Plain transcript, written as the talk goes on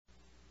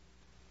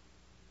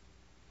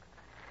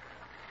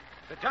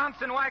The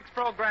Johnson Wax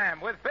Program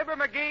with Fibber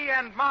McGee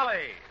and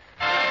Molly.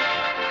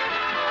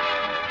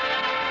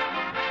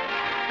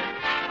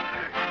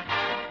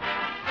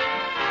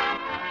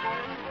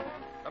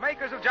 The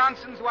makers of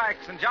Johnson's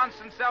Wax and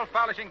Johnson's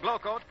Self-Polishing Glow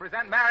Coat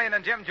present Marion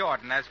and Jim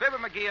Jordan as Fibber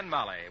McGee and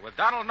Molly with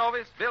Donald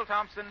Novis, Bill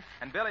Thompson,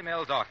 and Billy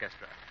Mills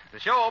Orchestra. The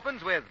show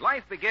opens with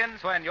Life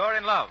Begins When You're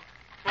in Love.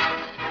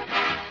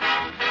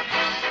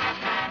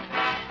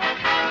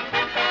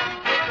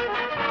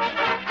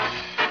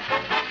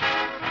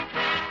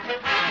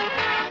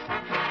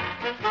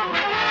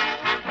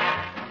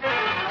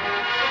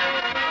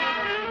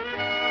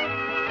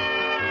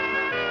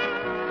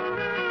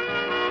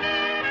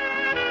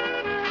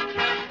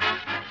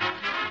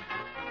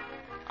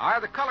 Are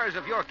the colors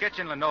of your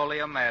kitchen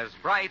linoleum as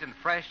bright and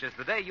fresh as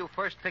the day you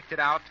first picked it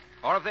out,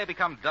 or have they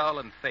become dull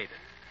and faded?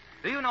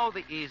 Do you know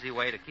the easy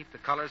way to keep the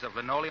colors of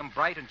linoleum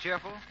bright and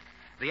cheerful?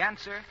 The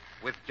answer,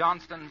 with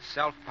Johnson's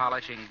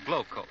Self-Polishing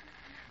Glow Coat.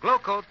 Glow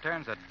Coat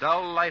turns a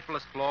dull,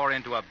 lifeless floor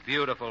into a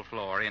beautiful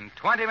floor in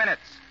 20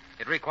 minutes.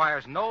 It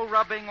requires no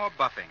rubbing or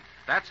buffing.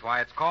 That's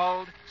why it's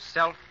called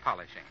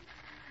self-polishing.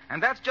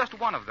 And that's just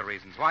one of the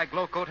reasons why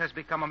Glow Coat has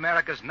become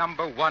America's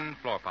 #1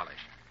 floor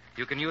polish.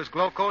 You can use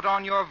Glow Coat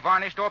on your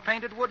varnished or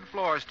painted wood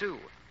floors, too.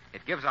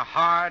 It gives a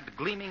hard,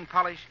 gleaming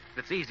polish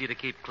that's easy to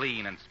keep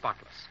clean and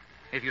spotless.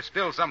 If you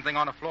spill something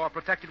on a floor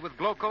protected with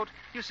Glow Coat,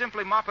 you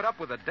simply mop it up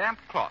with a damp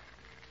cloth.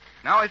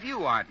 Now, if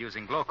you aren't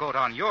using Glow Coat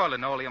on your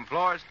linoleum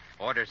floors,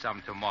 order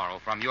some tomorrow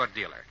from your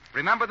dealer.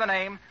 Remember the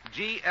name,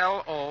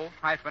 GLO-COAT.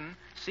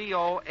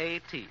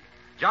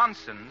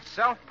 Johnson's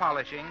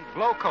Self-Polishing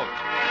Glow Coat.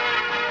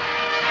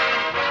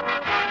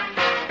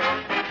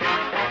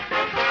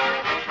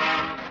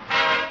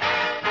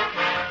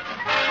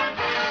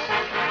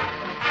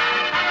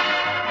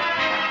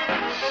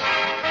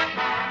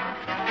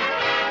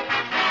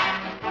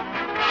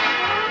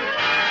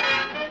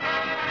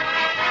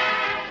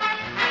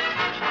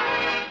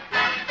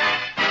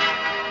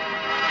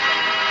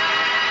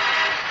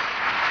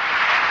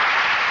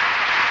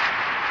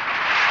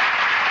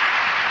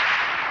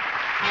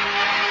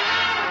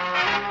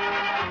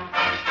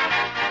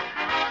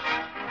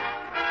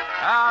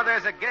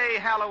 There's a gay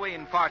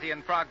Halloween party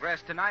in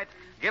progress tonight,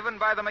 given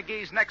by the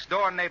McGee's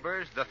next-door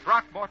neighbors, the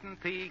Throckmorton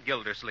P.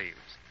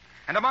 Gildersleeves.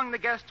 And among the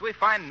guests, we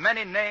find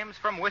many names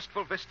from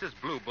Wistful Vista's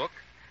Blue Book,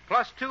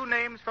 plus 2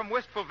 names from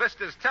Wistful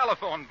Vista's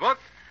telephone book,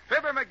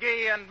 Fibber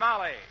McGee and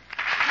Molly.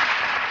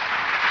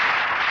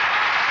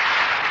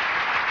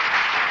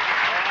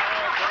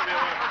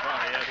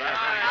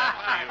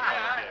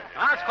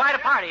 Well, it's quite a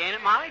party, ain't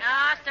it, Molly?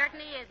 Ah,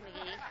 certainly is,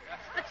 McGee.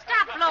 But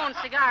stop blowing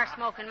cigar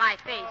smoke in my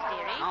face,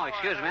 dearie. Oh,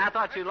 excuse me. I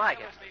thought you'd like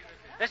it.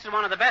 This is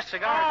one of the best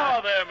cigars.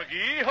 Oh, there,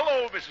 McGee.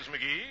 Hello, Mrs.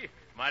 McGee.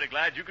 Mighty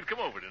glad you could come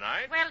over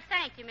tonight. Well,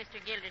 thank you,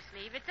 Mr.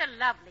 Gildersleeve. It's a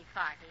lovely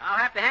party. I'll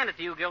have to hand it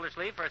to you,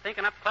 Gildersleeve, for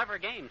thinking up clever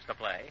games to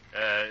play.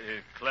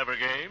 Clever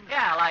games?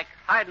 Yeah, like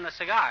hiding the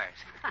cigars.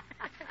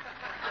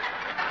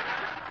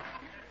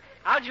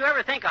 How'd you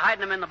ever think of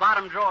hiding them in the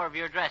bottom drawer of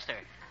your dresser?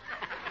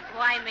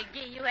 Why,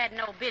 McGee, you had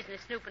no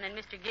business snooping in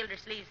Mr.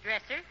 Gildersleeve's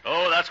dresser.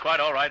 Oh, that's quite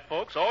all right,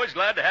 folks. Always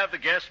glad to have the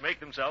guests make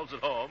themselves at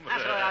home.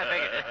 That's what I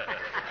figured.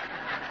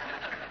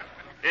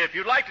 If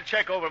you'd like to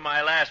check over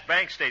my last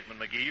bank statement,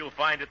 McGee, you'll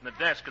find it in the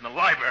desk in the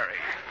library.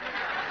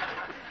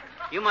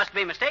 You must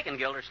be mistaken,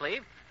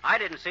 Gildersleeve. I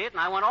didn't see it, and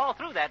I went all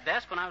through that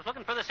desk when I was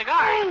looking for the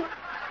cigars.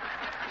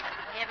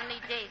 Heavenly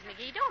days,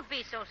 McGee. Don't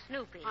be so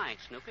snoopy. I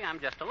ain't snoopy. I'm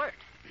just alert.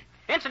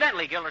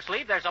 Incidentally,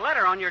 Gildersleeve, there's a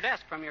letter on your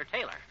desk from your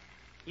tailor.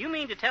 You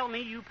mean to tell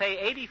me you pay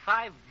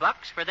 $85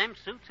 for them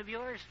suits of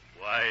yours?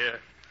 Why,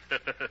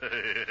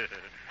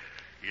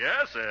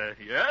 yes,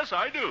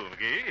 I do,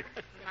 McGee.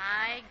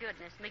 My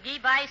goodness.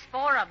 McGee buys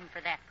 4 of them for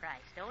that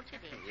price, don't you,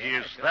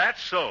 dear? Is that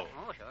so?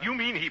 Oh, sure. You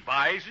mean he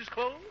buys his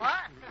clothes?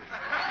 What?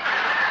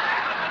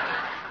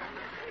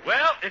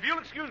 Well, if you'll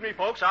excuse me,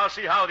 folks, I'll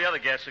see how the other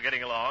guests are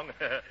getting along.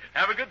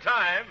 Have a good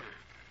time.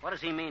 What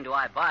does he mean, do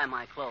I buy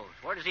my clothes?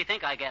 Where does he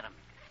think I get them?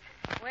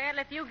 Well,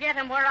 if you get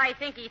him where I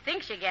think he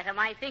thinks you get him,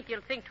 I think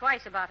you'll think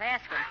twice about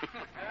asking.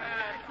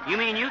 You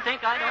mean you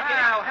think I don't get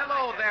Well, them?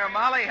 hello there,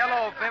 Molly.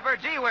 Hello, Fibber.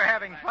 Gee, we're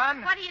having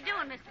fun. What are you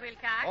doing, Mr.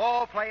 Wilcox?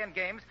 Oh, playing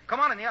games. Come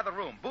on in the other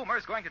room.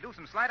 Boomer's going to do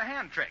some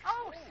sleight-of-hand tricks.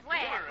 Oh, swell.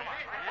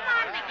 Come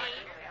on,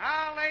 McGee.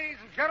 Now, ladies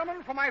and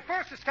gentlemen, for my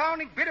first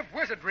astounding bit of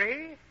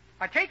wizardry,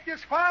 I take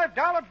this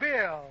 $5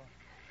 bill.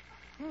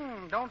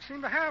 Don't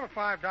seem to have a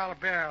 $5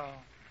 bill.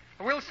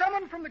 Will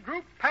someone from the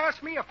group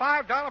pass me a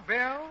 $5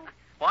 bill?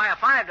 Why, a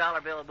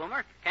 $5 bill,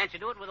 Boomer? Can't you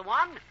do it with a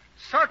 1?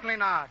 Certainly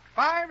not.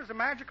 5 is a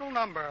magical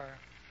number.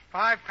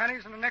 5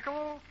 pennies and a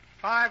nickel,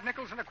 5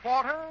 nickels and a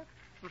quarter,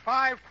 and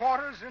 5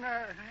 quarters in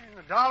a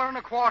dollar and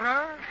a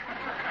quarter.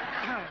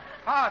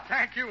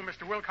 Thank you,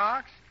 Mr.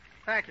 Wilcox.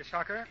 Thank you,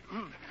 sucker.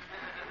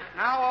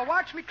 Now,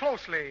 watch me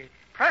closely.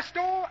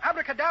 Presto,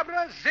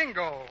 abracadabra,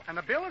 zingo. And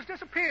the bill has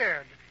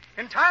disappeared.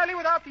 Entirely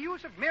without the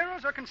use of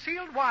mirrors or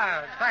concealed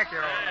wires. Thank you.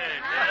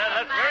 Yeah,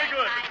 that's very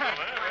good.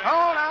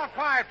 Oh, now,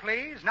 quiet,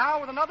 please.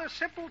 Now, with another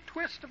simple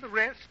twist of the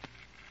wrist,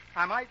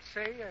 I might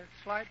say a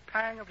slight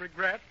pang of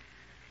regret,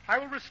 I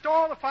will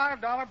restore the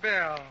 $5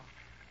 bill.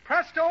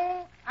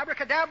 Presto,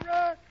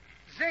 abracadabra,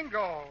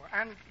 zingo.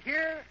 And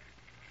here,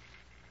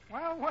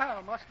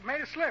 well, must have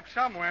made a slip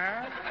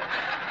somewhere.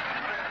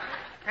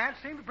 Can't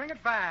seem to bring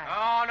it back.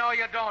 Oh, no,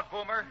 you don't,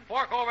 Boomer.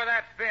 Fork over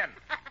that fin.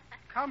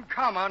 Come,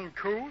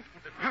 uncouth.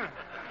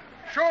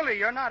 Surely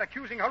you're not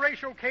accusing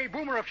Horatio K.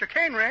 Boomer of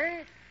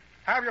chicanery.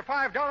 Have your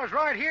 $5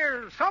 right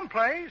here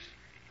someplace.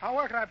 Now,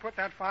 where can I put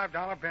that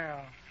 $5 bill?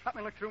 Let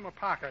me look through my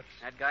pockets.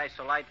 That guy's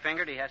so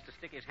light-fingered he has to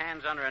stick his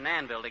hands under an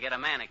anvil to get a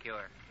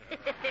manicure.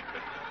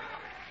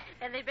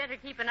 And they better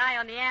keep an eye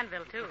on the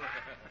anvil, too.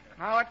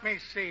 Now, let me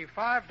see.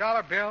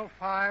 $5 bill,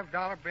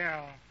 $5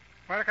 bill.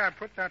 Where can I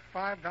put that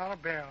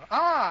 $5 bill?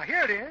 Ah,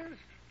 here it is.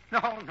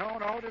 No,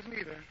 it isn't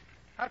either.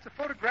 That's a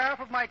photograph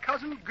of my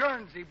cousin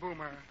Guernsey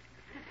Boomer.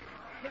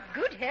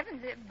 Good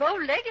heavens,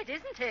 bow-legged,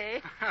 isn't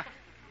he?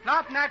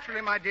 Not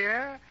naturally, my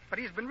dear, but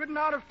he's been ridden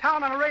out of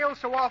town on a rail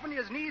so often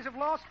his knees have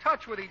lost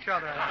touch with each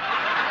other.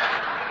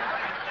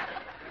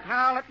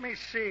 Now, let me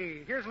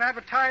see. Here's an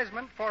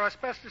advertisement for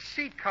asbestos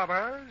seat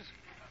covers.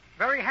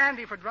 Very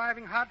handy for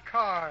driving hot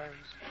cars.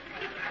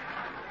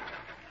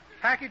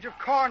 Package of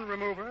corn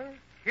remover.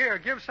 Here,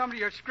 give some to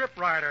your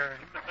scriptwriter.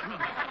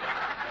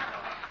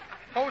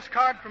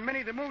 Postcard from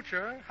Minnie the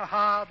Moocher.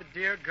 Ha-ha, the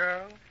dear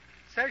girl.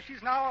 Says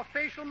she's now a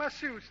facial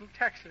masseuse in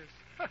Texas.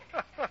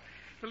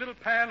 The little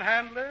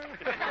panhandler.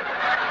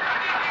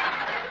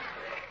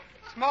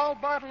 Small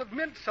bottle of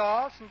mint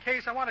sauce in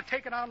case I want to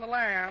take it on the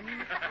lamb.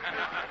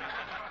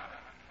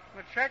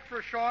 A check for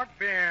a short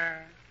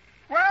beer.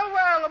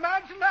 Well,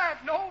 imagine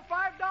that. No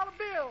 $5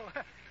 bill.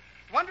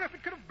 Wonder if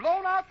it could have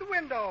blown out the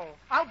window.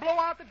 I'll blow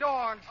out the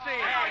door and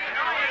see.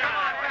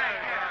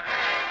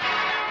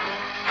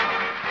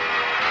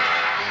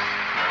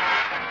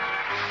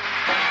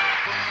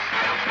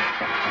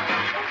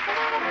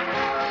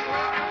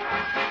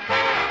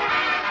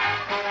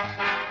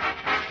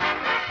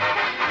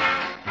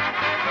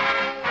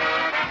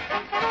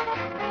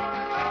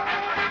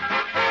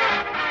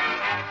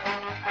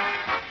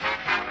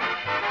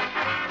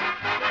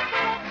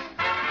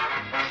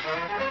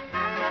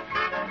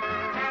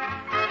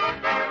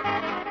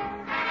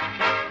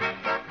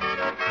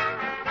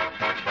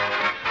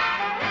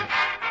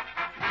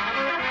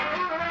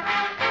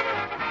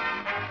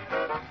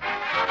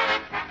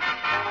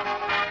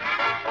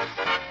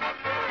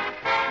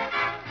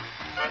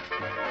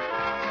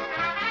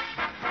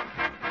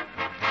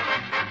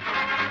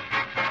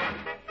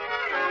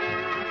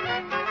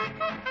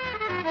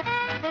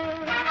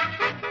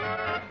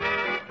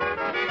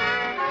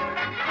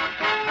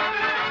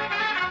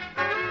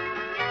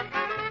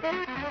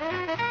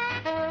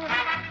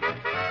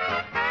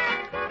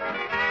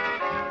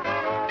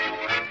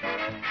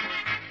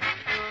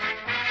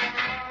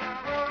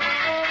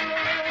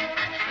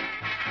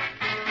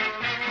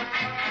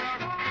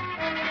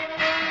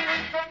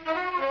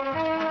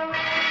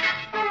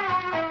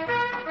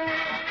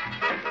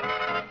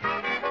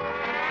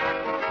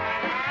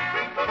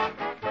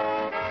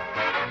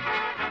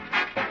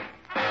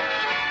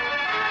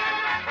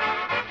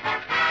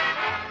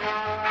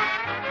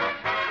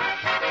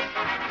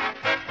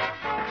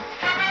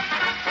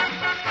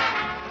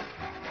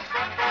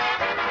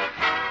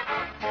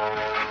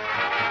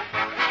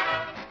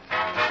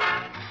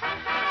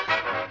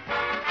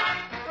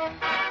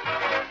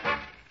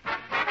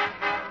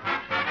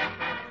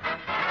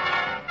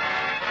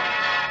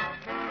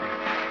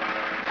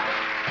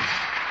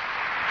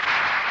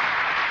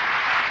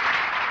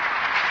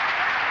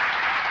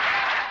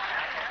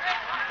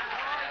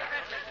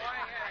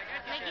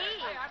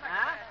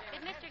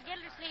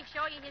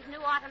 his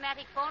new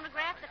automatic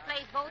phonograph that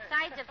plays both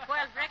sides of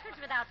 12 records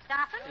without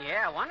stopping?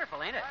 Yeah,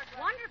 wonderful, ain't it?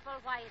 Wonderful.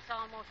 Why, it's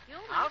almost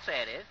human. I'll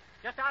say it is.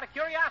 Just out of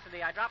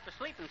curiosity, I dropped a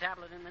sleeping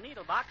tablet in the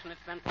needle box, and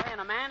it's been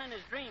playing A Man in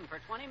His Dream for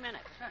 20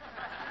 minutes.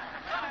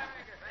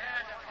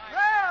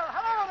 Well,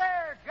 hello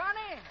there,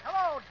 Johnny.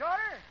 Hello,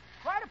 daughter.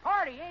 Quite a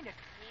party, ain't it?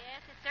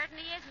 Yes, it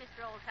certainly is,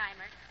 Mr.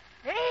 Oldtimer.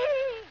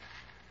 Hey!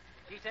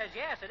 She says,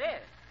 yes, it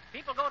is.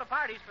 People go to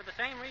parties for the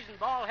same reason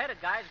bald-headed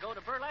guys go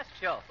to burlesque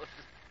shows.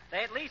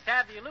 They at least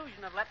have the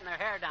illusion of letting their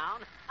hair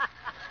down.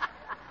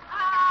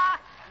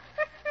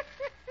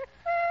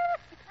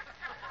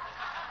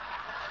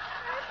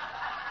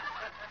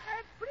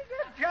 That's pretty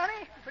good,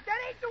 Johnny. But that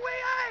ain't the way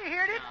I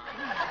heard it.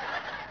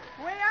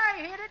 The way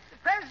I heard it, the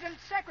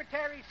president's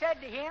secretary said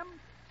to him,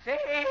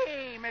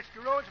 "Say, Mr.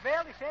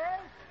 Roosevelt," he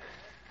says,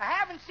 "I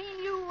haven't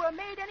seen you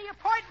made any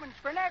appointments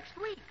for next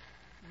week."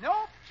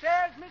 "Nope,"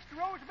 says Mr.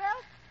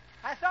 Roosevelt.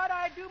 "I thought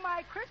I'd do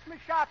my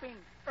Christmas shopping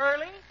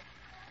early."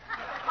 Well,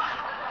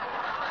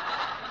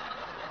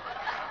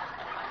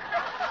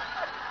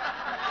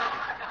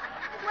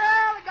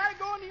 I gotta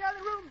go in the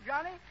other room,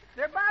 Johnny.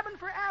 They're bobbing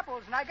for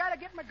apples, and I gotta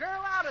get my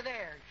girl out of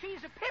there.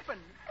 She's a pippin'.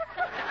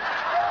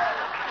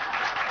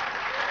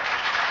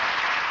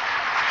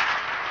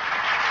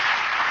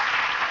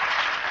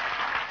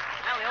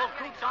 Well, the old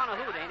coop's on a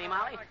hoot, ain't he,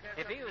 Molly.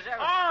 If he was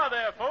ever... Ah,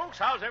 there, folks.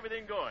 How's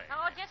everything going?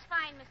 Oh, just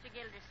fine, Mr.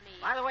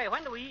 Gildersleeve. By the way,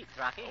 when do we eat,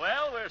 Rocky?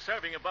 Well, we're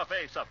serving a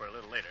buffet supper a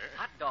little later.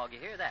 Hot dog, you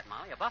hear that,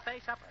 Molly? A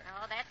buffet supper.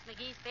 Oh, that's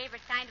McGee's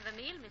favorite kind of a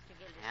meal, Mr.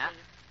 Gildersleeve. Yeah?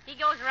 He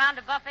goes around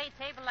a buffet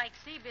table like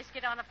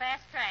Seabiscuit on a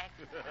fast track.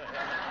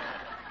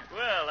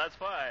 Well, that's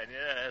fine,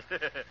 yes.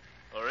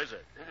 Or is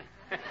it?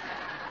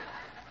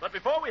 But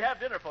before we have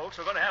dinner, folks,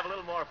 we're going to have a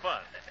little more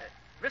fun.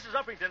 Mrs.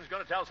 Uppington's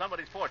going to tell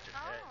somebody's fortune.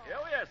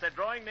 Oh, yes, they're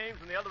drawing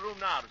names in the other room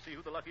now to see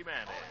who the lucky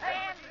man is.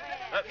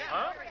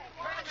 Huh?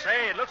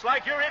 Say, it looks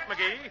like you're it,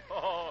 McGee.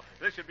 Oh,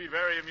 this should be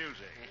very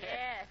amusing.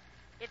 Yes.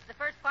 It's the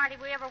first party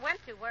we ever went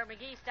to where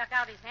McGee stuck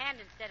out his hand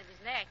instead of his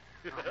neck.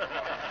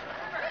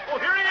 Oh,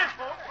 here he is,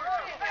 folks.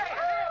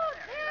 Oh,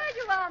 there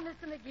you are,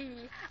 Mr.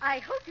 McGee. I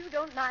hope you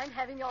don't mind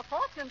having your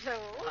fortune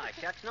told. Why,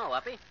 shucks no,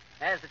 Uppy.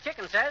 As the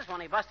chicken says when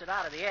he busted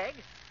out of the egg,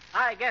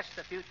 I guess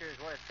the future is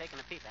worth taking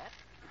a peep at.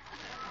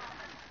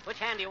 Which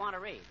hand do you want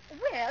to read?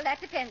 Well, that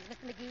depends,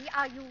 Mr. McGee.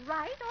 Are you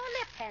right or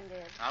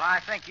left-handed? Well, I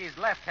think he's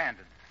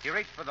left-handed. He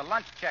reached for the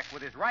lunch check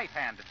with his right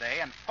hand today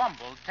and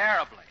fumbled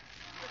terribly.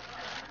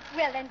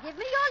 Well, then give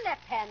me your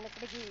left hand,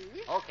 Mr.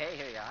 McGee. Okay,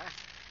 here you are.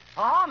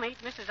 Paw, meet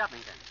Mrs.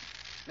 Uppington.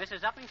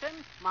 Mrs.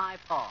 Uppington, my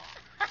paw.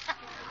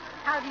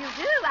 How do you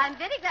do? I'm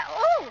very glad.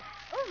 Oh,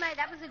 my,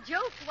 that was a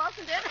joke,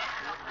 wasn't it?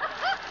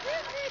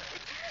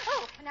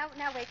 Oh,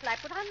 now wait till I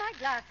put on my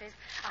glasses.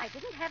 I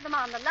didn't have them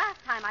on the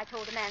last time I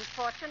told a man's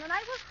fortune, and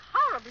I was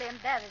horribly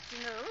embarrassed,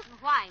 you know.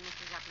 Why,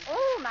 Mrs. Uppington?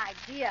 Oh, my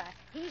dear.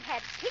 He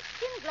had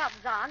pigskin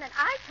gloves on, and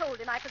I told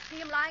him I could see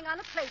him lying on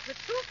a plate with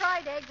 2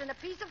 fried eggs and a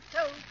piece of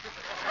toast.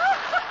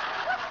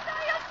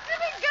 Now you're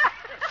silly girl.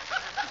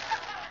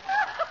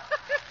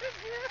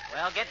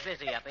 Well, get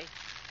busy, Uppy.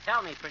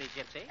 Tell me, pretty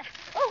gypsy.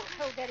 Oh,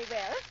 very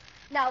well.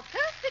 Now,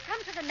 first we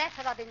come to the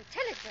matter of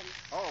intelligence.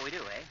 Oh, we do,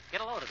 eh?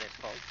 Get a load of this,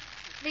 folks.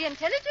 The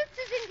intelligence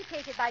is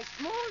indicated by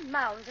small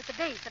mounds at the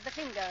base of the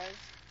fingers.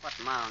 What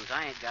mounds?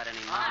 I ain't got any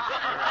mounds.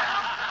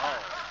 Oh.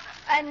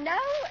 And now,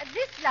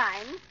 this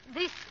line,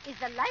 this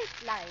is a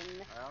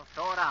lifeline. Well,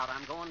 throw it out.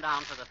 I'm going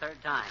down for the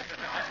 3rd time.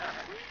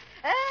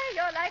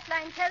 Your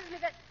lifeline tells me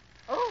that...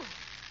 Oh,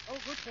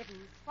 good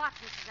heavens. What,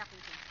 Mrs.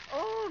 Uppington?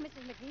 Oh,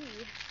 Mrs.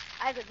 McGee,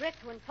 I regret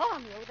to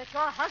inform you that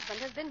your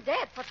husband has been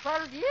dead for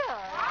 12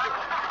 years.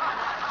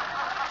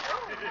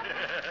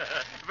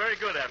 Very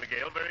good,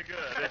 Abigail, very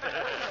good.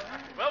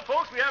 Well,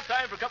 folks, we have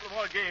time for a couple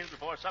more games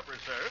before supper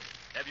is served.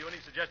 Have you any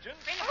suggestions?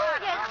 Oh,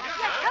 yes,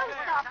 don't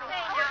stop.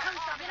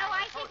 You know,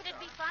 I think it'd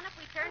be fun if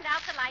we turned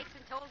out the lights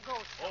and told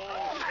ghost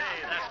stories.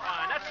 Okay, that's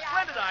fine. That's a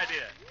splendid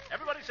idea.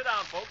 Everybody sit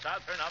down, folks. I'll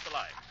turn out the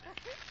lights.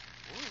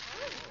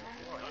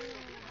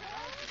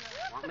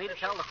 Want me to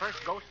tell the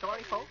first ghost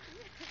story, folks?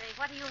 Say,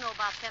 what do you know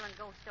about telling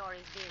ghost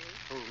stories, dearie?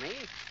 Who, me?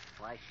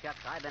 Why, shucks,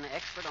 I've been an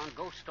expert on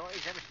ghost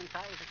stories ever since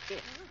I was a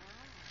kid.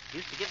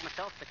 Used to give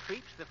myself the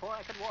creeps before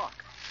I could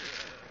walk.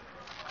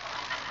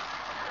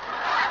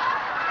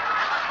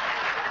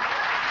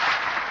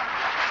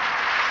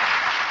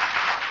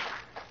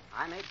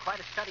 I made quite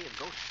a study of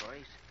ghost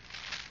stories.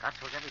 That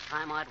was every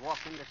time I'd walk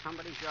into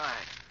somebody's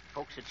yard.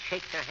 Folks would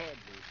shake their heads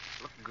and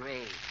look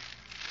grave.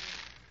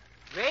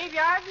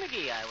 Graveyard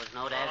McGee, I was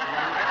known as then.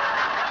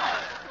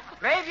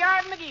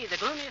 Graveyard McGee,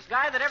 the gloomiest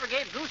guy that ever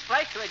gave goose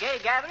flesh to a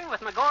gay gathering with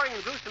McGorry and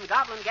gruesome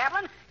goblin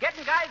gabbling,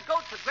 getting guys'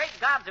 goats with great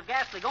gobs of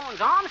ghastly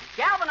goings-on,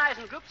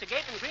 galvanizing groups of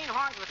gaping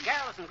greenhorns with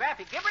garrulous and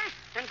graphic gibberish,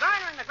 and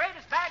garnering the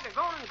greatest bag of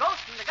groaning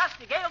ghosts from the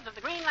gusty gales of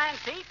the Greenland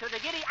Sea to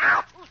the giddy...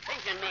 Ow! Who's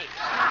pinching me?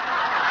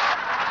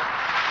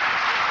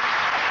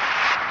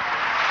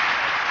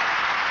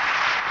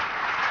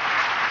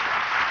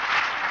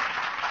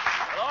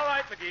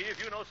 McGee,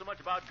 if you know so much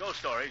about ghost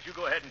stories, you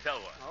go ahead and tell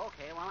one.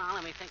 Okay, well, now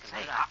let me think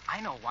about Say, it.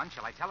 I know one.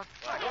 Shall I tell it?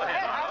 Well, go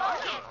ahead.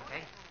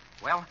 Okay.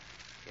 Well,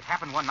 it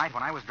happened one night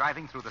when I was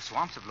driving through the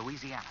swamps of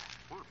Louisiana,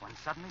 when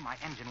suddenly my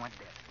engine went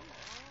dead.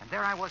 And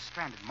there I was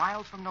stranded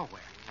miles from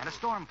nowhere, and a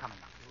storm coming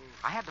up.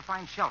 I had to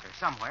find shelter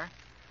somewhere,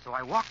 so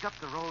I walked up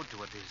the road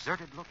to a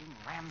deserted-looking,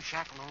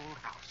 ramshackle old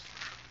house.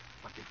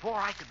 But before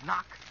I could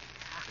knock,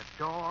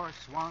 the door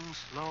swung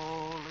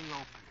slowly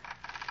open.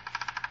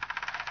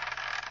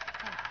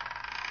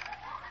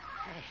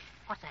 Hey,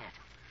 what's that?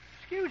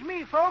 Excuse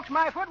me, folks.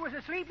 My foot was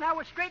asleep, and I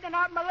was straightening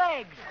out my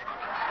legs.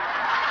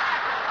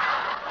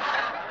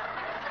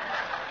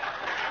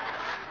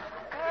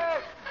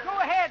 Go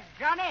ahead,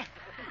 Johnny.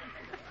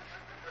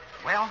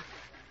 Well,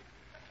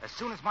 as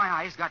soon as my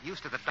eyes got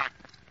used to the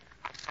darkness,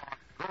 I saw a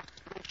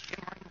ghostly,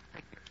 shimmering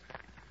figure.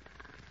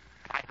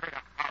 I heard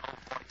a hollow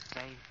voice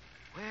say,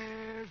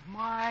 "Where's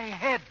my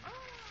head?"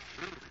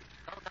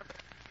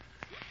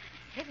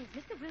 Heavens,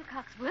 Mr.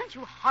 Wilcox, weren't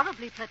you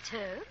horribly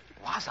perturbed?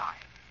 Was I?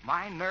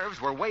 My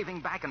nerves were waving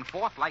back and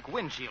forth like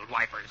windshield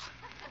wipers.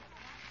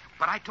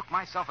 But I took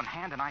myself in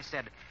hand and I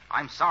said,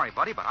 "I'm sorry,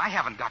 buddy, but I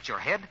haven't got your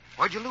head.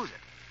 Where'd you lose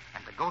it?"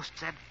 And the ghost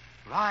said,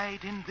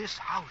 "Right in this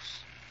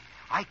house.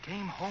 I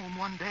came home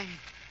one day,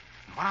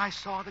 and when I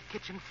saw the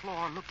kitchen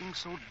floor looking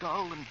so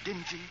dull and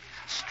dingy,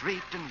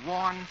 streaked and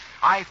worn,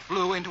 I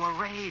flew into a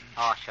rage.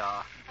 Oh,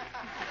 sure.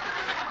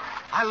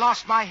 I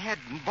lost my head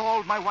and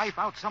bawled my wife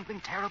out something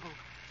terrible.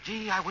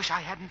 Gee, I wish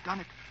I hadn't done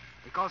it,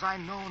 because I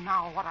know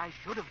now what I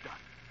should have done.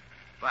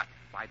 But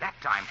by that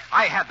time,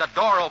 I had the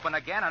door open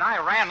again, and I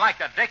ran like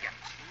the dickens.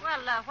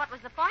 Well, what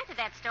was the point of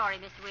that story,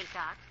 Mr.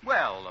 Wilcox?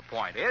 Well, the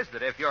point is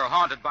that if you're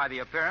haunted by the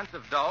appearance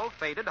of dull,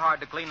 faded,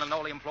 hard-to-clean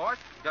linoleum floors,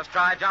 just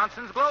try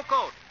Johnson's Glow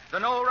Coat. The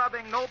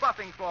no-rubbing,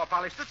 no-buffing floor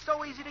polish that's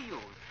so easy to use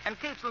and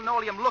keeps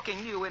linoleum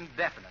looking new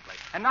indefinitely.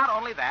 And not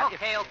only that...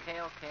 Okay.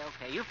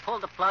 You've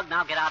pulled the plug.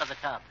 Now get out of the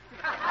tub.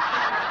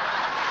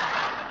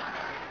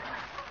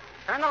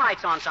 Turn the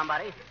lights on,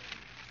 somebody.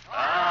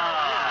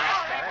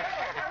 That's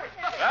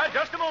better.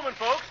 Just a moment,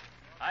 folks.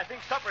 I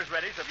think supper's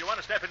ready, so if you want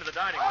to step into the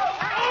dining room...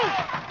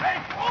 Hey!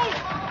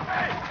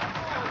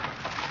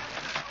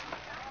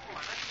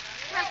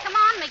 Well, come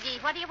on, McGee.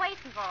 What are you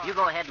waiting for? You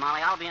go ahead,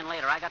 Molly. I'll be in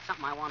later. I got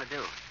something I want to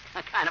do.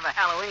 Kind of a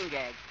Halloween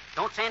gag.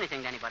 Don't say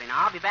anything to anybody now.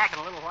 I'll be back in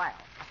a little while.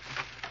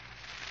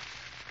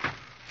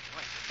 Boy,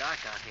 it's dark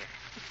out here.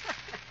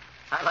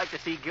 I'd like to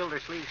see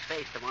Gildersleeve's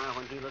face tomorrow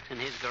when he looks in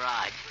his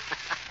garage.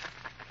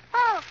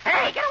 Oh.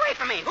 Hey, get away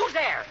from me. Who's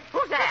there?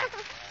 Who's that?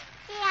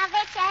 Gee, I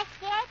bet I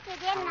scared you,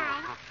 didn't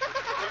I?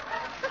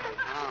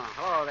 Oh,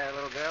 hello there,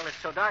 little girl. It's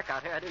so dark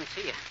out here, I didn't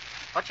see you.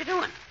 What you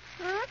doing?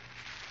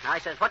 I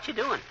says, what you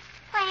doing?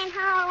 Playing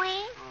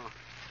Halloween. Oh.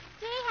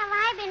 Gee, have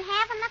I been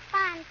having the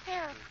fun,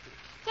 too.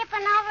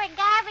 Tipping over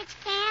garbage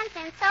cans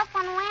and soap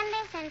on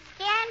windows and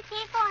scaring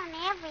people and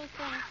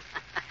everything.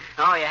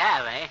 Oh, you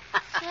have, eh?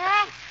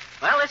 Sure.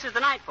 Well, this is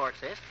the night for it,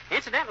 sis.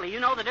 Incidentally, you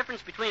know the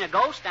difference between a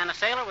ghost and a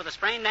sailor with a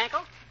sprained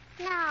ankle?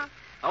 No.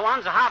 Well,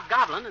 one's a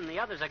hobgoblin and the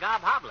other's a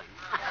gobhoblin.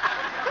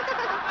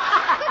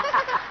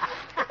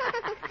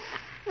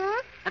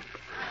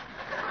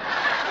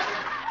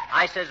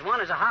 I says one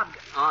is a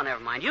Oh,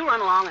 never mind. You run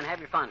along and have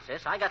your fun,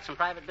 sis. I got some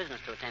private business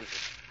to attend to.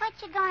 What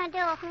you gonna do?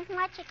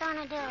 What you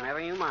gonna do? Never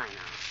you mind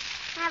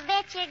now. I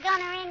bet you're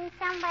gonna ring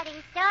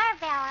somebody's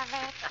doorbell, I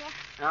bet you.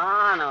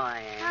 Oh, no, I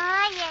ain't.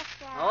 Oh, yes,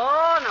 you are.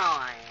 Oh, no,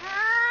 I ain't.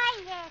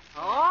 Oh, yes.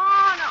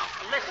 Oh, no.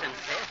 Listen,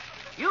 sis.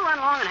 You run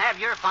along and have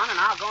your fun, and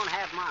I'll go and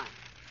have mine.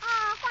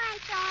 Oh, why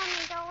don't you let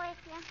me go with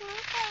you,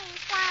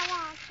 Please, why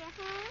won't you,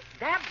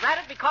 Dab at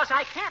it, because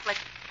I can't let...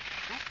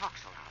 Don't talk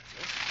so loud,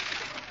 sis.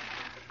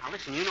 Now,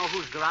 listen, you know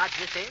whose garage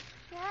this is?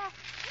 Sure.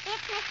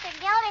 It's Mr.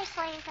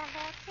 Gildersleeve, I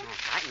bet you.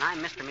 That's right, and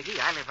I'm Mr. McGee.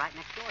 I live right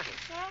next door here.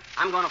 Sure.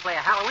 I'm going to play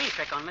a Halloween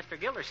trick on Mr.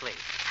 Gildersleeve.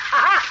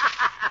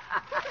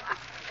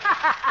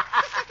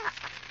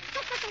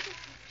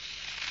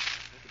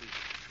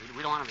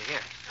 We don't want him to hear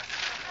us.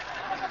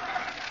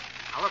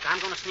 Now, look, I'm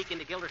going to sneak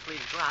into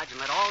Gildersleeve's garage and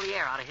let all the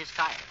air out of his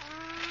tires.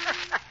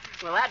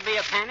 Will that be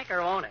a panic,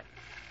 or won't it?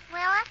 Will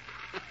it?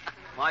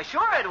 Why,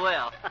 sure it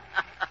will.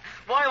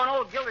 Boy, when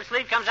old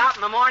Gildersleeve comes out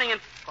in the morning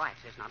and... Quiet,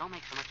 sis. Now, don't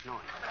make so much noise.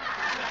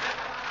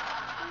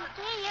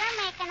 Gee, you're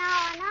making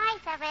all the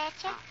noise, I bet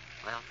you.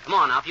 Well, come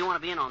on now. If you want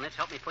to be in on this,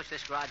 help me push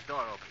this garage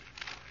door open.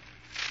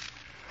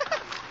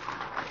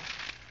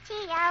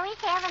 Gee, are we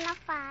having a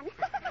fun?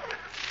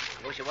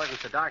 I wish it wasn't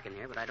so dark in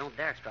here, but I don't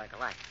dare strike a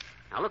light.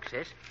 Now, look,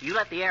 sis. You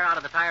let the air out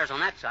of the tires on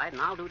that side,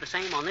 and I'll do the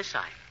same on this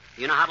side.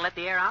 You know how to let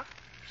the air out?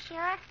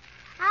 Sure.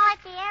 I'll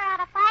let the air out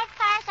of 5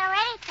 cars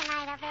already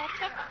tonight, I bet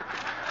you.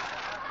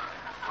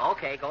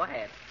 Okay, go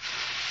ahead.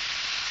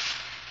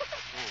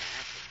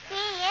 Gee,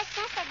 isn't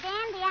this a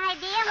dandy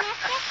idea,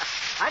 mister?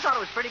 I thought it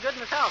was pretty good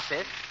myself,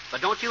 sis.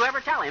 But don't you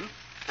ever tell him.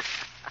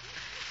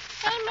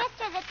 Say,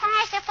 mister, the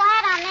tires are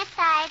flat on this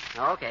side.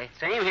 Okay,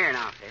 same here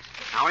now, sis.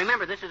 Now,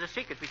 remember, this is a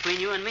secret between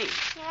you and me.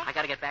 Sure. I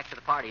got to get back to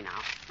the party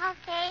now.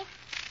 Okay.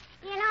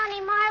 You know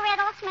any more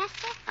riddles,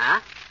 mister? Huh?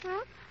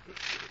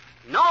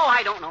 No,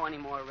 I don't know any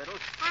more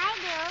riddles. I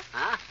do.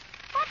 Huh?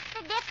 What's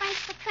the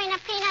difference between a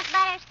peanut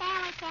butter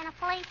sandwich and a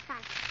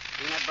policeman?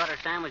 Peanut butter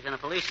sandwich and a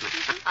policeman.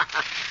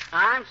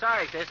 I'm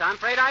sorry, sis. I'm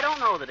afraid I don't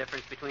know the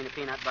difference between a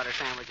peanut butter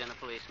sandwich and a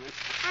policeman.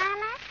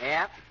 Honest?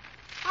 Yep.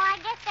 Well, I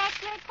guess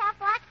that's your tough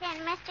luck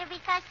then, mister,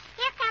 because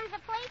here comes a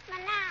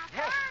policeman now.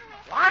 Hey. Come on,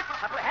 mister. What?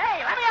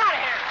 Hey, let me out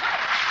of here.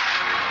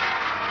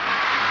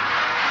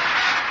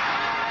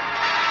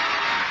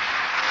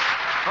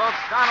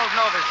 Folks, Donald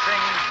Novis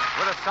sings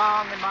With a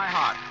Song in My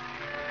Heart.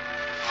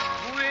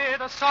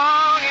 With a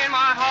song in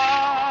my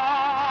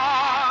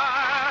heart,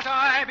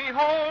 I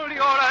behold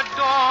your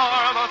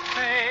adorable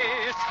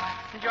face.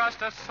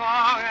 Just a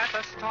song at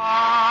the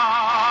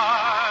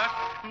start,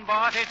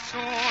 but it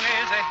soon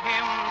is a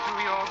hymn to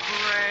your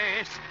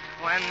grace.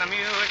 When the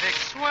music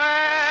swells,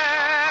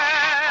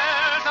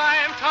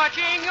 I am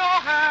touching your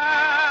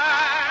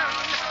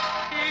hand.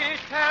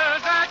 It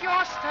tells that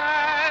you're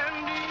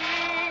standing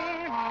near.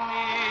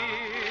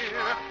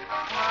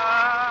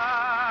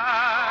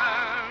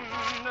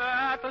 And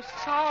at the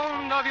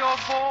sound of your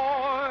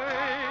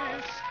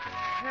voice,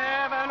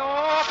 heaven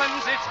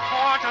opens its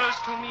portals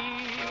to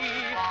me.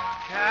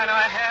 Can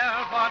I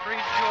help but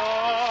rejoice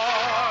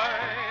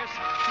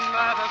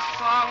that a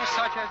song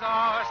such as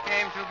ours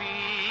came to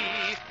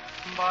be?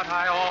 But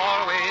I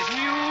always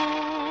knew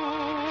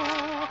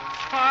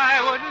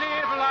I would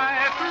live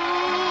life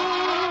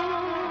through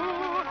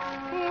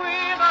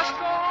with a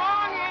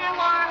song in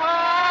my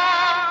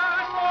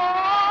heart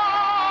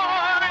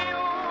for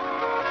you.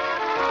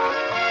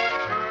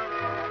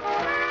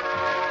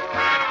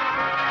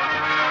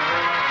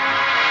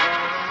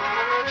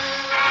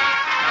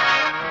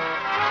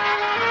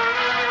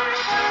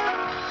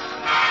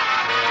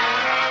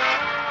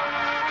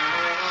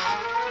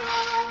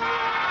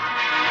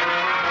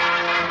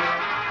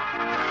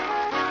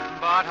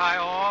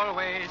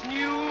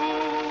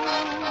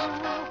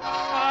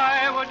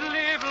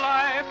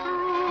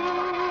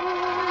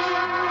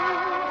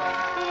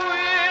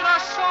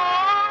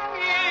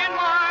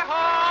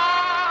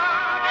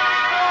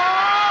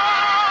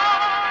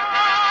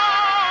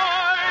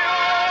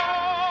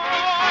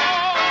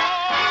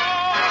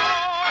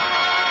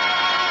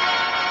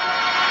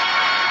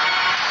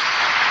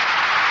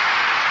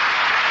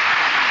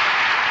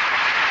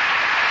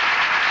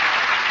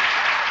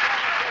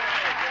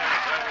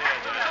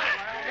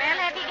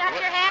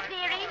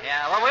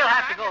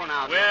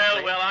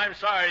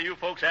 of you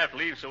folks have to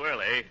leave so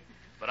early,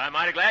 but I'm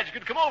mighty glad you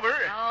could come over.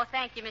 Oh,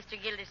 thank you,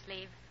 Mr.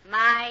 Gildersleeve.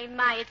 My,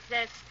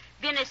 it's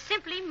been a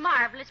simply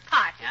marvelous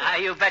party. Ah,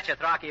 you betcha,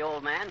 Throcky,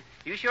 old man.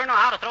 You sure know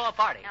how to throw a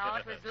party. Oh,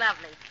 it was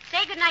lovely.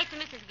 Say good night to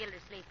Mrs.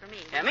 Gildersleeve for me.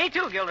 Yeah, me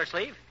too,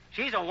 Gildersleeve.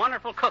 She's a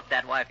wonderful cook,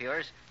 that wife of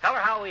yours. Tell her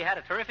how we had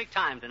a terrific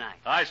time tonight.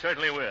 I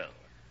certainly will.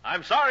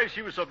 I'm sorry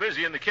she was so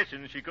busy in the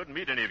kitchen she couldn't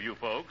meet any of you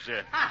folks.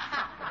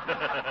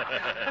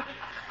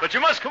 But you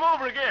must come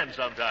over again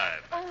sometime.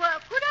 Oh,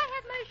 could I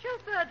have my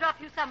chauffeur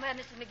drop you somewhere,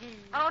 Mrs. McGee?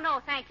 Oh,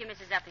 no, thank you,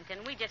 Mrs.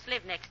 Uppington. We just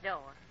live next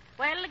door.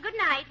 Well, good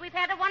night. We've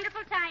had a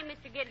wonderful time,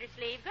 Mr.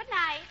 Gildersleeve. Good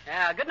night.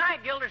 Yeah, good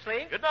night,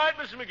 Gildersleeve. Good night,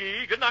 Mrs.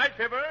 McGee. Good night,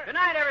 Fibber. Good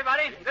night,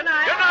 everybody. Good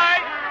night. Good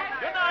night.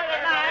 Good night,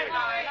 everybody. Good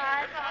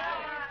night.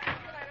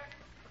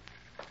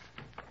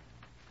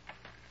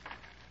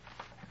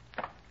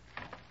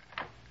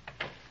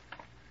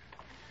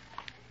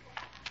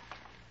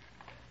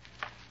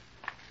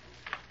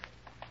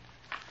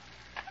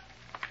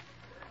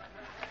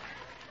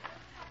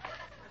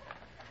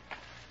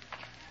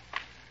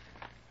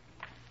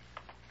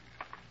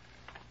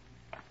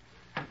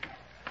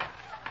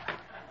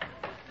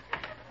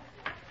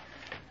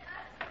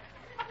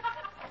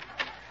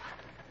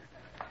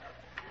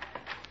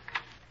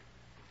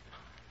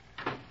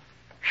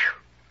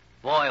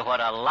 Boy, what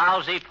a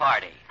lousy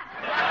party.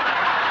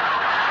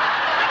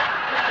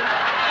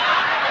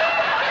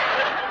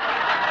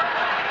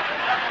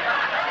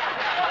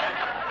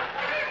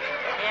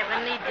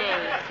 Heavenly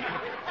days.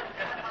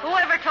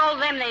 Whoever told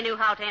them they knew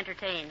how to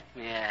entertain?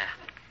 Yeah.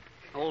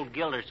 Old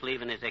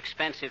Gildersleeve and his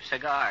expensive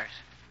cigars.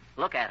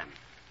 Look at 'em.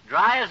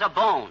 Dry as a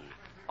bone.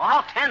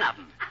 All 10 of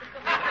them.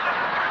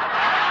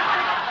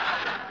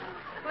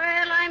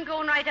 Well, I'm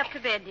going right up to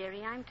bed,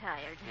 dearie. I'm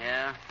tired.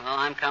 Yeah, well,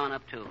 I'm coming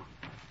up, too.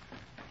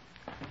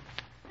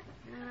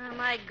 Oh,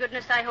 my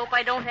goodness, I hope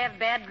I don't have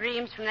bad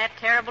dreams from that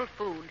terrible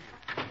food.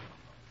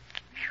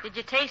 Did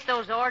you taste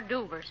those hors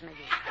d'oeuvres,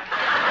 McGee?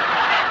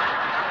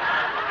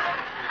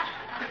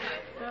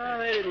 Oh,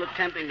 they didn't look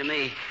tempting to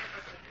me.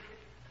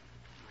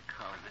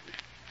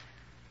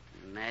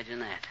 Imagine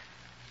that.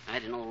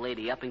 Imagine old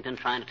Lady Uppington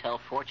trying to tell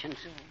fortunes.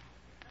 Yeah.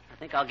 I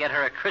think I'll get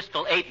her a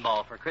crystal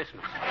 8-ball for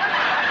Christmas.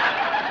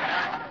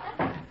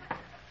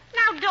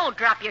 Now, don't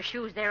drop your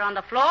shoes there on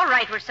the floor,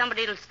 right where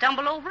somebody will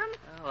stumble over them.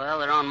 Oh, well,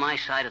 they're on my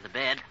side of the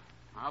bed.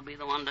 I'll be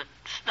the one to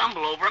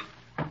stumble over them.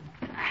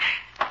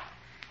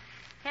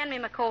 Hand me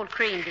my cold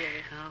cream,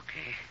 dearie.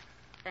 Okay.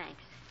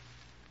 Thanks.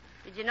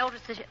 Did you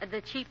notice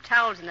the cheap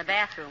towels in the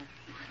bathroom?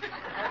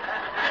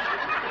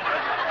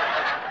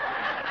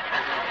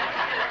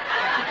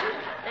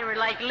 They were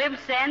like limp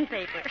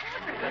sandpaper.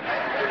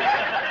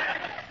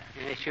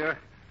 Yeah, sure.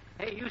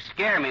 Hey, you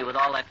scare me with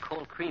all that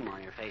cold cream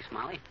on your face,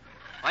 Molly.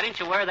 Why didn't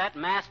you wear that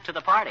mask to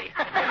the party?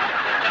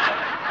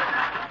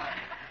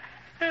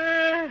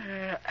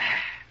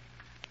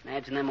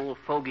 Imagine them old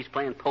fogies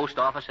playing post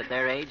office at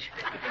their age.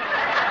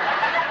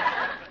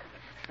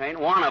 There ain't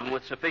one of them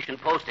with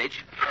sufficient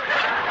postage.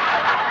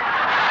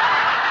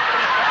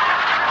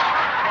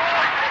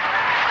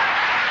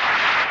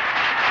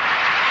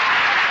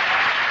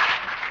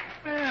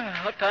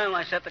 What time will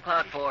I set the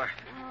clock for?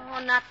 Oh,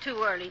 not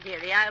too early,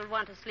 dearie. I'll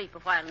want to sleep a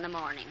while in the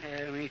morning.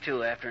 Yeah, me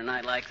too, after a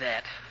night like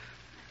that.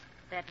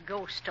 That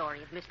ghost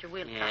story of Mr.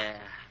 Wilcox. Yeah.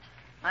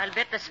 I'll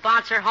bet the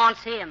sponsor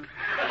haunts him.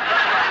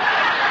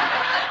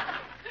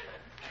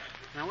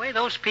 The way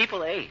those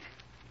people ate.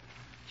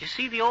 Did you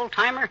see the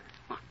old-timer?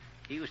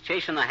 He was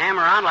chasing the ham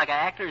around like an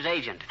actor's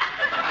agent.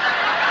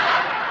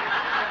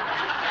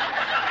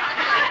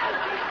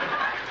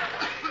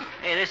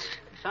 Hey, this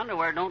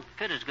underwear don't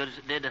fit as good as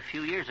it did a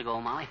few years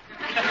ago, Molly.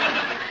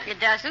 It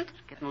doesn't?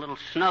 It's getting a little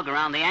snug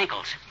around the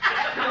ankles.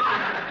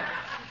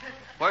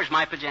 Where's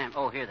my pajamas?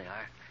 Oh, here they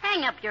are.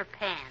 Hang up your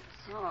pants.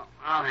 Oh,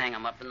 I'll hang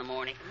them up in the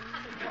morning.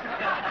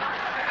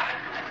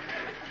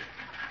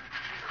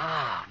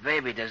 Oh,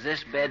 baby, does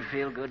this bed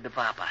feel good to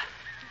Papa?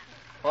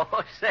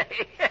 Oh, say,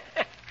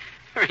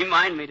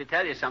 remind me to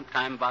tell you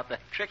sometime about the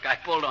trick I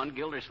pulled on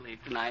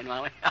Gildersleeve tonight,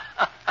 Molly.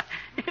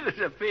 It was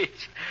a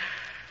peach.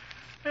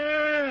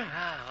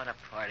 What a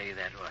party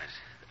that was.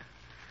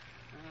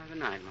 Good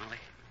night, Molly.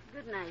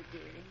 Good night,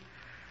 dearie.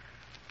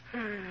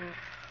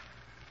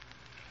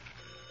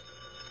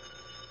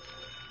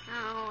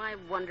 Oh, I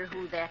wonder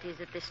who that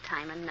is at this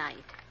time of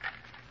night.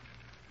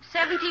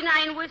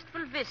 79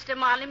 Wistful Vista,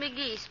 Molly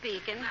McGee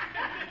speaking.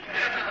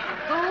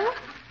 Who?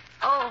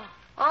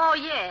 Oh,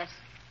 yes.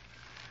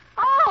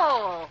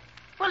 Oh,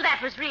 well,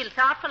 that was real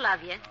thoughtful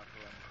of you.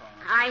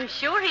 I'm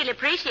sure he'll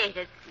appreciate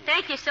it.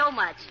 Thank you so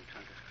much.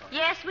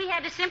 Yes, we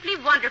had a simply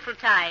wonderful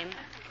time.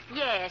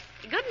 Yes.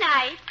 Good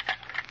night.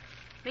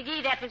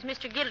 McGee, that was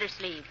Mr.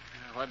 Gildersleeve.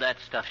 What'd that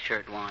stuffed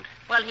shirt want?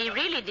 Well, he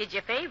really did you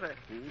a favor.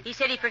 He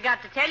said he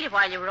forgot to tell you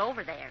while you were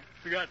over there.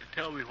 Forgot to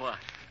tell me what?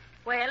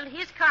 Well,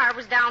 his car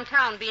was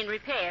downtown being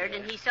repaired,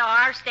 and he saw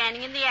ours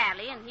standing in the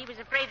alley, and he was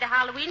afraid the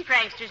Halloween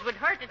pranksters would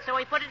hurt it, so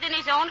he put it in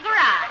his own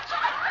garage.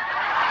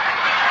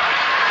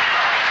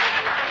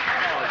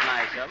 That was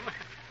nice of him.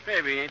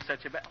 Baby ain't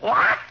such a bad...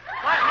 What?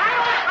 My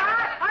own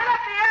car? I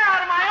left the air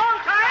out of my own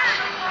car?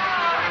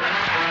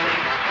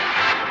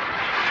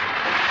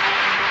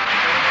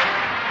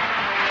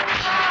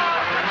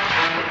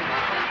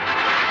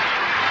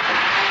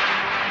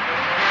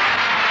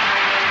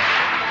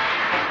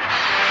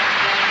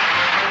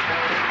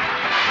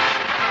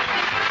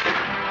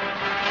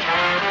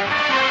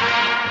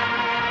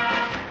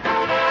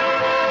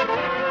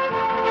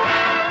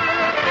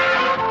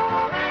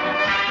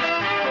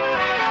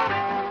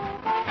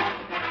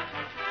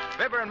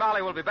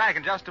 will be back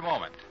in just a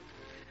moment.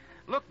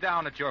 Look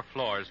down at your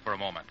floors for a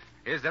moment.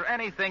 Is there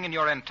anything in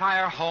your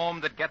entire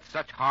home that gets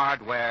such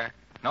hard wear?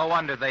 No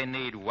wonder they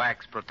need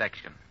wax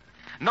protection.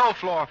 No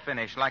floor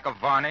finish like a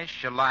varnish,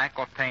 shellac,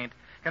 or paint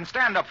can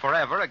stand up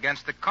forever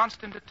against the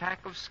constant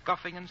attack of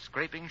scuffing and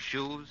scraping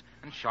shoes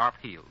and sharp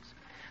heels.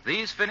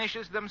 These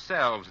finishes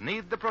themselves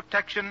need the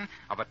protection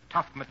of a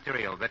tough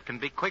material that can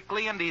be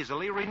quickly and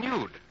easily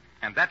renewed.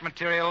 And that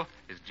material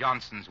is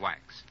Johnson's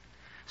wax.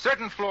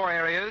 Certain floor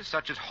areas,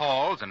 such as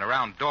halls and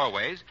around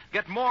doorways,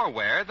 get more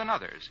wear than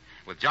others.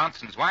 With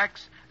Johnson's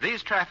wax,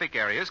 these traffic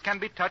areas can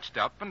be touched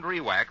up and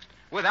re-waxed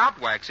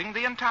without waxing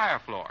the entire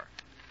floor.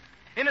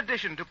 In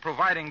addition to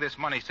providing this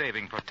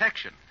money-saving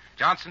protection,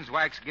 Johnson's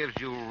wax gives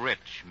you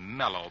rich,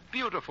 mellow,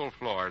 beautiful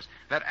floors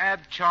that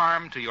add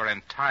charm to your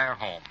entire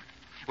home.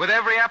 With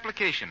every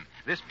application,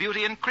 this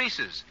beauty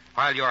increases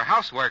while your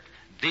housework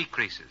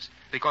decreases,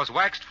 because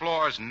waxed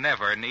floors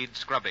never need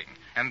scrubbing,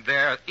 and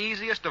they're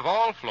easiest of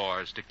all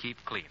floors to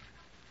keep clean.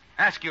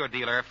 Ask your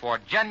dealer for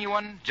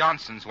genuine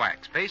Johnson's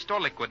wax, paste or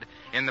liquid,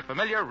 in the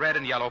familiar red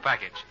and yellow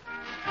package.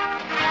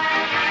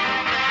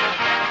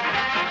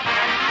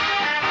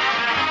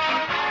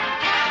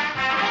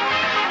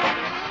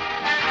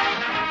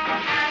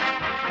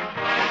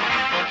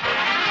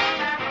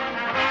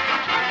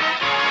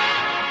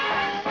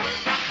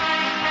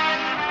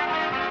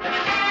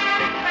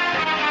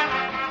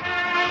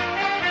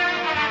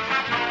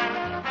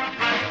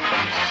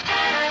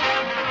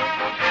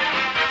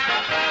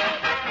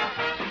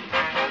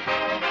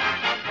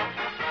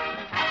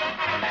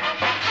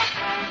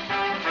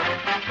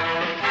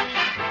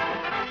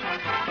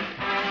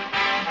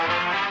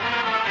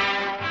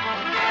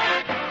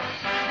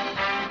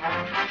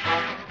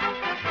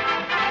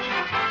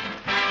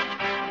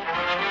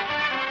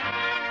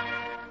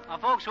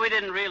 Folks, we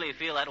didn't really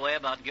feel that way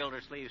about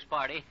Gildersleeve's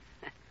party.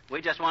 We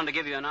just wanted to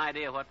give you an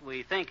idea of what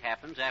we think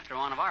happens after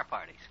one of our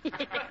parties.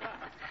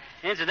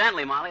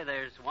 Incidentally, Molly,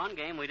 there's one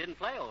game we didn't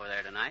play over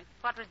there tonight.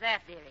 What was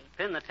that, dearie?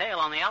 Pin the tail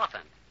on the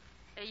elephant.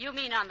 You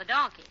mean on the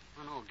donkey?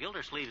 Oh, no,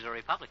 Gildersleeve's a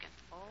Republican.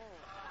 Oh.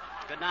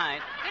 Good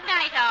night. Good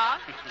night, all.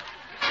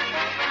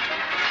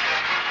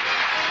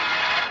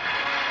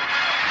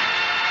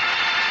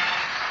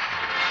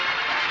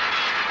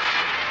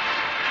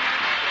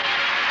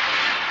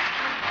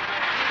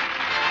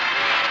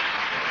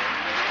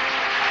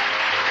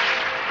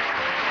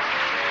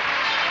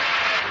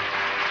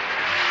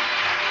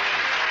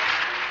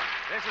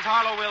 This is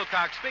Harlow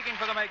Wilcox, speaking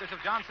for the makers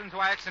of Johnson's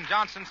Wax and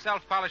Johnson's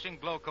Self-Polishing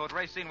Glow Coat,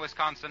 Racine,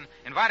 Wisconsin,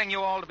 inviting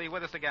you all to be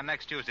with us again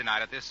next Tuesday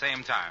night at this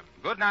same time.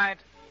 Good night.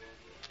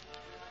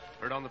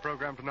 Heard on the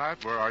program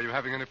tonight were Are You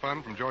Having Any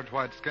Fun from George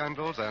White's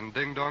Scandals and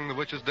Ding Dong the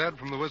Witch is Dead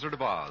from The Wizard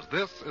of Oz.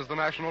 This is the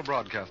National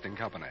Broadcasting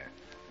Company.